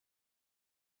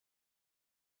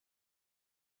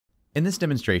In this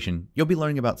demonstration, you'll be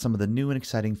learning about some of the new and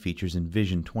exciting features in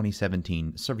Vision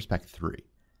 2017 Service Pack 3.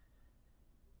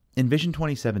 In Vision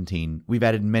 2017, we've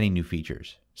added many new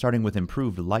features, starting with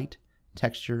improved light,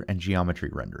 texture, and geometry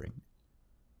rendering.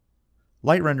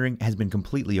 Light rendering has been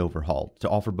completely overhauled to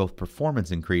offer both performance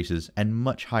increases and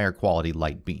much higher quality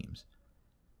light beams.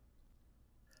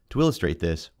 To illustrate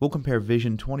this, we'll compare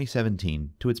Vision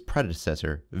 2017 to its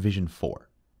predecessor, Vision 4.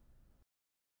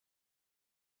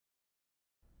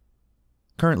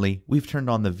 Currently, we've turned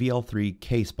on the VL3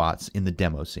 K-spots in the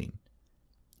demo scene.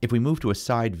 If we move to a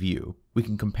side view, we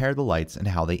can compare the lights and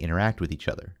how they interact with each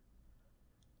other.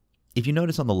 If you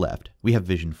notice on the left, we have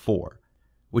Vision 4,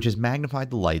 which has magnified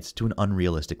the lights to an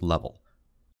unrealistic level.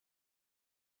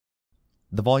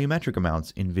 The volumetric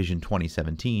amounts in Vision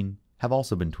 2017 have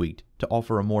also been tweaked to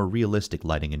offer a more realistic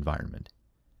lighting environment.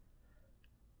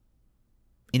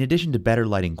 In addition to better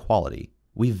lighting quality,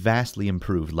 we've vastly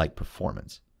improved light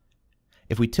performance.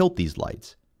 If we tilt these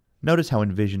lights, notice how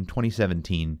in Vision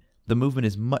 2017 the movement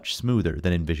is much smoother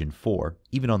than in Vision 4,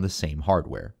 even on the same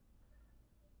hardware.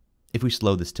 If we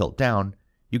slow this tilt down,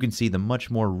 you can see the much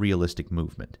more realistic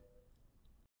movement.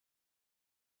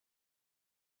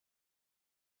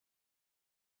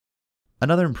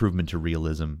 Another improvement to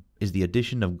realism is the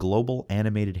addition of global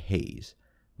animated haze,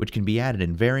 which can be added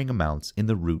in varying amounts in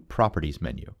the Root Properties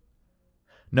menu.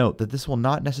 Note that this will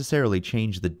not necessarily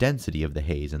change the density of the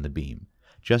haze in the beam,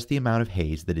 just the amount of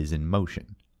haze that is in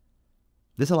motion.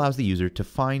 This allows the user to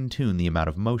fine-tune the amount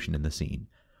of motion in the scene,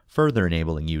 further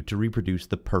enabling you to reproduce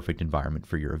the perfect environment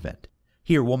for your event.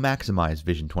 Here we'll maximize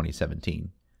Vision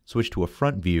 2017, switch to a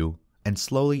front view, and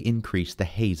slowly increase the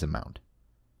haze amount.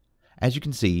 As you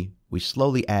can see, we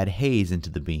slowly add haze into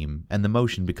the beam and the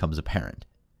motion becomes apparent.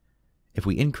 If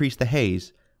we increase the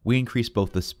haze, we increase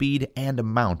both the speed and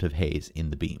amount of haze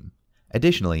in the beam.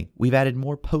 Additionally, we've added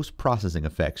more post-processing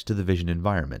effects to the Vision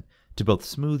environment to both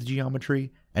smooth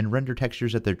geometry and render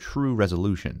textures at their true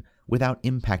resolution without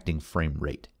impacting frame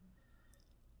rate.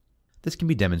 This can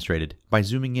be demonstrated by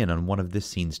zooming in on one of this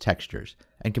scene's textures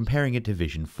and comparing it to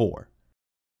Vision 4.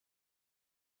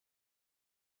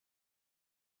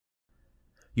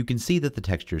 You can see that the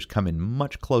textures come in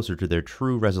much closer to their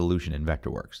true resolution in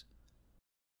Vectorworks.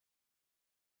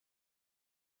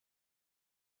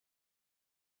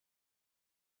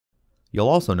 You'll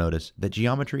also notice that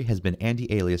geometry has been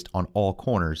anti-aliased on all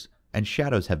corners, and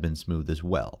shadows have been smoothed as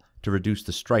well, to reduce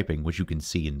the striping which you can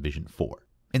see in Vision 4.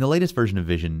 In the latest version of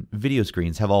Vision, video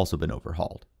screens have also been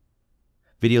overhauled.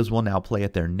 Videos will now play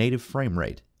at their native frame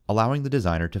rate, allowing the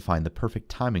designer to find the perfect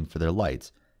timing for their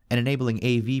lights, and enabling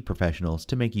AV professionals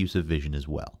to make use of Vision as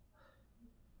well.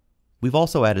 We've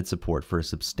also added support for a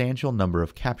substantial number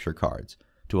of capture cards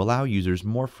to allow users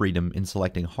more freedom in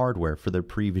selecting hardware for their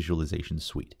pre-visualization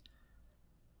suite.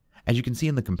 As you can see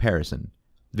in the comparison,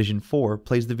 Vision 4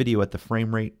 plays the video at the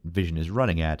frame rate Vision is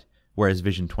running at, whereas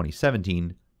Vision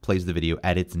 2017 plays the video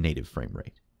at its native frame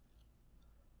rate.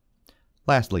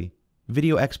 Lastly,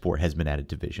 video export has been added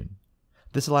to Vision.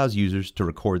 This allows users to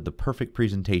record the perfect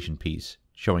presentation piece,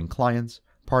 showing clients,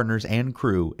 partners, and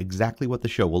crew exactly what the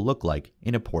show will look like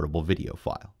in a portable video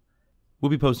file. We'll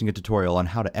be posting a tutorial on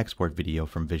how to export video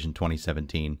from Vision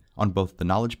 2017 on both the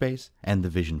knowledge base and the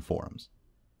Vision forums.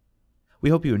 We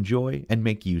hope you enjoy and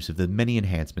make use of the many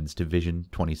enhancements to Vision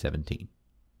 2017.